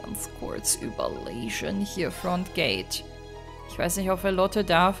 Ganz kurz überlegen. Hier, Front Gate. Ich weiß nicht, ob wir Lotte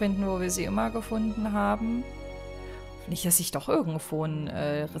da finden, wo wir sie immer gefunden haben. Nicht, dass ich doch irgendwo ein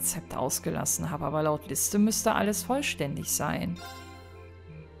Rezept ausgelassen habe, aber laut Liste müsste alles vollständig sein.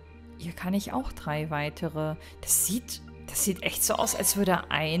 Hier kann ich auch 3 weitere. Das sieht echt so aus, als würde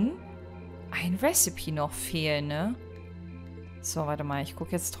ein Recipe noch fehlen, ne? So, warte mal, ich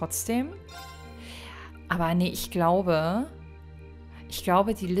gucke jetzt trotzdem. Aber nee, ich glaube,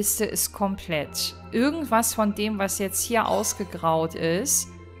 die Liste ist komplett. Irgendwas von dem, was jetzt hier ausgegraut ist,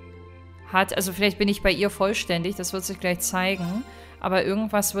 hat, also vielleicht bin ich bei ihr vollständig, das wird sich gleich zeigen, aber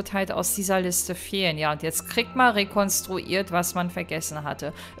irgendwas wird halt aus dieser Liste fehlen. Ja, und jetzt kriegt man rekonstruiert, was man vergessen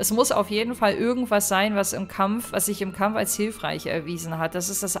hatte. Es muss auf jeden Fall irgendwas sein, was sich im Kampf als hilfreich erwiesen hat. Das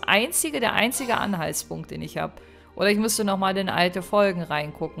ist der einzige Anhaltspunkt, den ich habe. Oder ich müsste nochmal in alte Folgen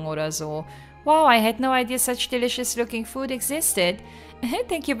reingucken oder so. Wow, I had no idea such delicious looking food existed.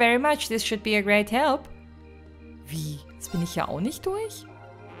 Thank you very much, this should be a great help. Wie? Jetzt bin ich ja auch nicht durch?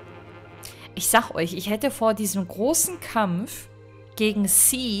 Ich sag euch, ich hätte vor diesem großen Kampf gegen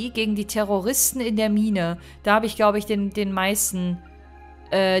gegen die Terroristen in der Mine, da habe ich, glaube ich, die meisten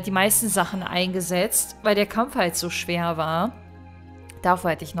Sachen eingesetzt, weil der Kampf halt so schwer war.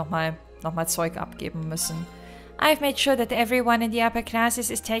 Davor hätte ich nochmal Zeug abgeben müssen. I've made sure that everyone in the upper classes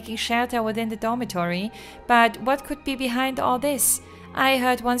is taking shelter within the dormitory, but what could be behind all this? I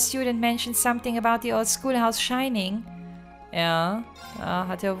heard one student mention something about the old schoolhouse shining. Ja, da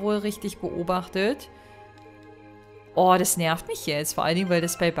hat er wohl richtig beobachtet. Oh, das nervt mich jetzt. Vor allen Dingen, weil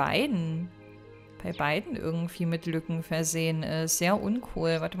das bei beiden irgendwie mit Lücken versehen ist. Sehr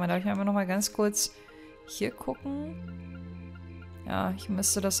uncool. Warte mal, darf ich einmal nochmal ganz kurz hier gucken? Ja, ich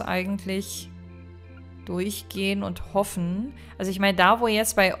müsste das eigentlich durchgehen und hoffen. Also ich meine, da wo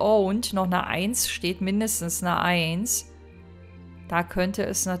jetzt bei Owned noch eine 1 steht, mindestens eine 1, da könnte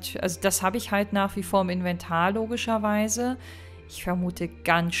es natürlich... Also das habe ich halt nach wie vor im Inventar, logischerweise. Ich vermute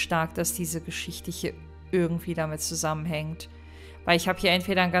ganz stark, dass diese Geschichte hier irgendwie damit zusammenhängt. Weil ich habe hier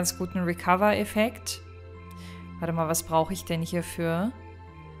entweder einen ganz guten Recover-Effekt. Warte mal, was brauche ich denn hierfür?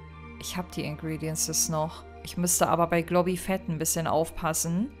 Ich habe die Ingredients noch. Ich müsste aber bei Globby Fett ein bisschen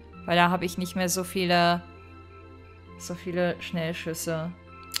aufpassen, weil da habe ich nicht mehr so viele Schnellschüsse.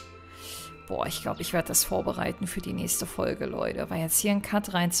 Boah, ich glaube, ich werde das vorbereiten für die nächste Folge, Leute. Weil jetzt hier einen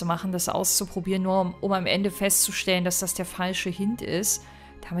Cut reinzumachen, das auszuprobieren, nur um am Ende festzustellen, dass das der falsche Hint ist,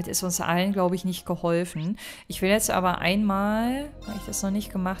 damit ist uns allen, glaube ich, nicht geholfen. Ich will jetzt aber einmal, weil ich das noch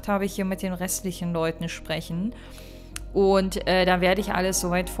nicht gemacht habe, hier mit den restlichen Leuten sprechen. Und dann werde ich alles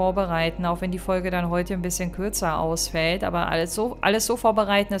soweit vorbereiten, auch wenn die Folge dann heute ein bisschen kürzer ausfällt. Aber alles so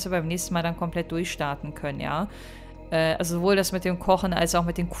vorbereiten, dass wir beim nächsten Mal dann komplett durchstarten können, ja. Also sowohl das mit dem Kochen als auch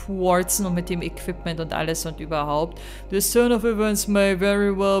mit den Quarzen und mit dem Equipment und alles und überhaupt. This turn of events may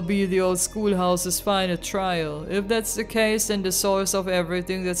very well be the old schoolhouse's final trial. If that's the case, then the source of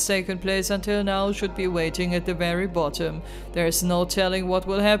everything that's taken place until now should be waiting at the very bottom. There is no telling what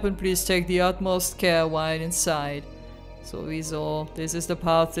will happen. Please take the utmost care while inside. Sowieso, this is the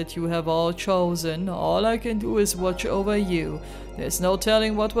path that you have all chosen. All I can do is watch over you. There's no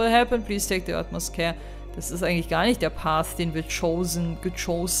telling what will happen. Please take the utmost care. Das ist eigentlich gar nicht der Path, den wir gechosen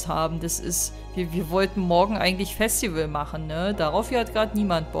haben. Das ist, wir wollten morgen eigentlich Festival machen, ne? Darauf hier hat gerade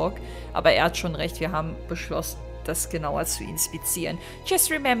niemand Bock. Aber er hat schon recht, wir haben beschlossen, das genauer zu inspizieren.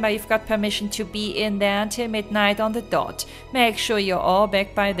 Just remember, you've got permission to be in there until midnight on the dot. Make sure you're all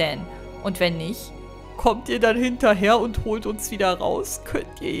back by then. Und wenn nicht, kommt ihr dann hinterher und holt uns wieder raus?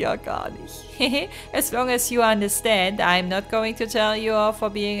 Könnt ihr ja gar nicht. As long as you understand, I'm not going to tell you off for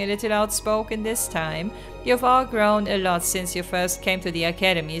being a little outspoken this time. You've all grown a lot since you first came to the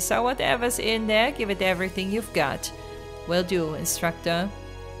academy, so whatever's in there, give it everything you've got. Will do, Instructor.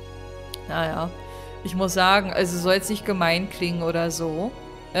 Naja, ich muss sagen, also soll jetzt nicht gemein klingen oder so.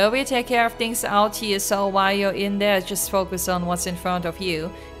 We'll take care of things out here, so while you're in there, just focus on what's in front of you.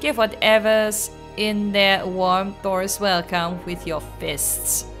 Give whatever's in there warm doors welcome with your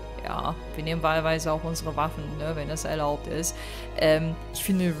fists. Ja, wir nehmen wahlweise auch unsere Waffen, ne, wenn das erlaubt ist. Ich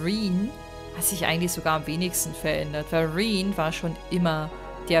finde, Reen hat sich eigentlich sogar am wenigsten verändert, weil Reen war schon immer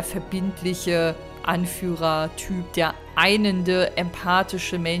der verbindliche Anführertyp, der einende,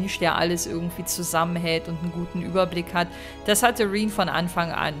 empathische Mensch, der alles irgendwie zusammenhält und einen guten Überblick hat. Das hatte Reen von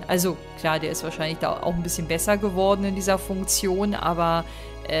Anfang an. Also klar, der ist wahrscheinlich da auch ein bisschen besser geworden in dieser Funktion, aber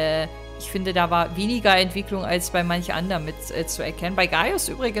ich finde, da war weniger Entwicklung als bei manch anderen mit zu erkennen. Bei Gaius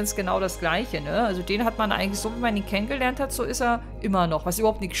übrigens genau das Gleiche, ne? Also den hat man eigentlich, so wie man ihn kennengelernt hat, so ist er immer noch. Was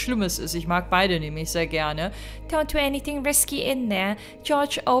überhaupt nichts Schlimmes ist. Ich mag beide nämlich sehr gerne. Don't do anything risky in there.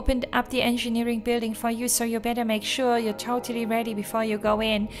 George opened up the engineering building for you, so you better make sure you're totally ready before you go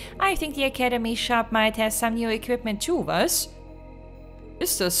in. I think the academy shop might have some new equipment too, was?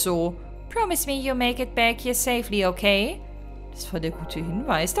 Ist das so? Promise me you'll make it back here safely, okay? Das war der gute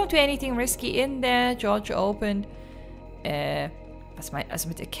Hinweis. Don't do anything risky in there. George opened. Was meint, also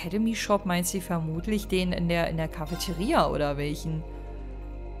mit Academy Shop meint sie vermutlich den in der Cafeteria oder welchen?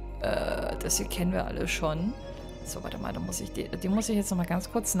 Das hier kennen wir alle schon. So, warte mal, den muss ich jetzt nochmal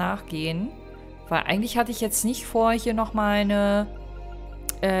ganz kurz nachgehen. Weil eigentlich hatte ich jetzt nicht vor, hier nochmal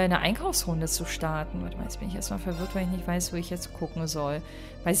eine Einkaufsrunde zu starten. Warte mal, jetzt bin ich erstmal verwirrt, weil ich nicht weiß, wo ich jetzt gucken soll.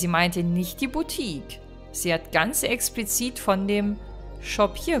 Weil sie meinte nicht die Boutique. Sie hat ganz explizit von dem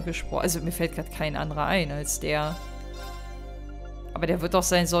Shop hier gesprochen. Also mir fällt gerade kein anderer ein als der. Aber der wird doch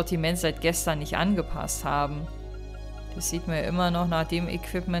sein Sortiment seit gestern nicht angepasst haben. Das sieht mir immer noch nach dem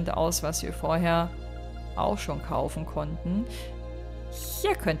Equipment aus, was wir vorher auch schon kaufen konnten.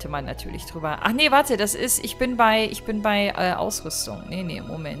 Hier könnte man natürlich drüber... Ach nee, warte, das ist... Ich bin bei Ausrüstung. Nee,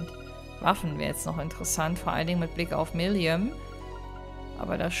 Moment. Waffen wäre jetzt noch interessant, vor allen Dingen mit Blick auf Milliam.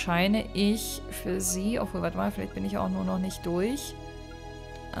 Aber da scheine ich für sie... Obwohl, warte mal, vielleicht bin ich auch nur noch nicht durch.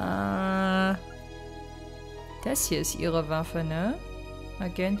 Das hier ist ihre Waffe, ne?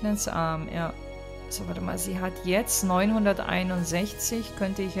 Agentlands Arm, ja. So, warte mal, sie hat jetzt 961.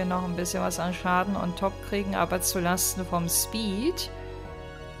 Könnte ich hier noch ein bisschen was an Schaden on top kriegen, aber zulasten vom Speed.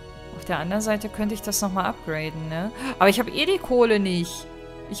 Auf der anderen Seite könnte ich das nochmal upgraden, ne? Aber ich habe eh die Kohle nicht.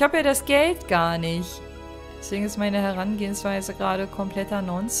 Ich habe ja das Geld gar nicht. Deswegen ist meine Herangehensweise gerade kompletter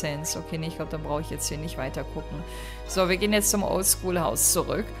Nonsens. Okay, nee, ich glaube, dann brauche ich jetzt hier nicht weiter gucken. So, wir gehen jetzt zum Oldschool-Haus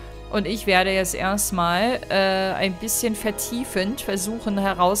zurück. Und ich werde jetzt erstmal ein bisschen vertiefend versuchen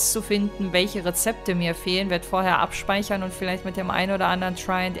herauszufinden, welche Rezepte mir fehlen. Werde vorher abspeichern und vielleicht mit dem einen oder anderen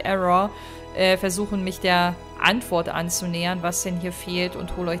Try and Error versuchen, mich der Antwort anzunähern, was denn hier fehlt,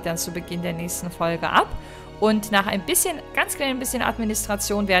 und hole euch dann zu Beginn der nächsten Folge ab. Und nach ein bisschen, ganz klein bisschen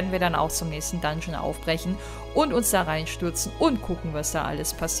Administration werden wir dann auch zum nächsten Dungeon aufbrechen und uns da reinstürzen und gucken, was da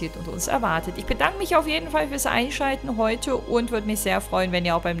alles passiert und uns erwartet. Ich bedanke mich auf jeden Fall fürs Einschalten heute und würde mich sehr freuen, wenn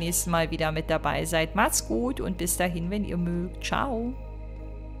ihr auch beim nächsten Mal wieder mit dabei seid. Macht's gut und bis dahin, wenn ihr mögt. Ciao!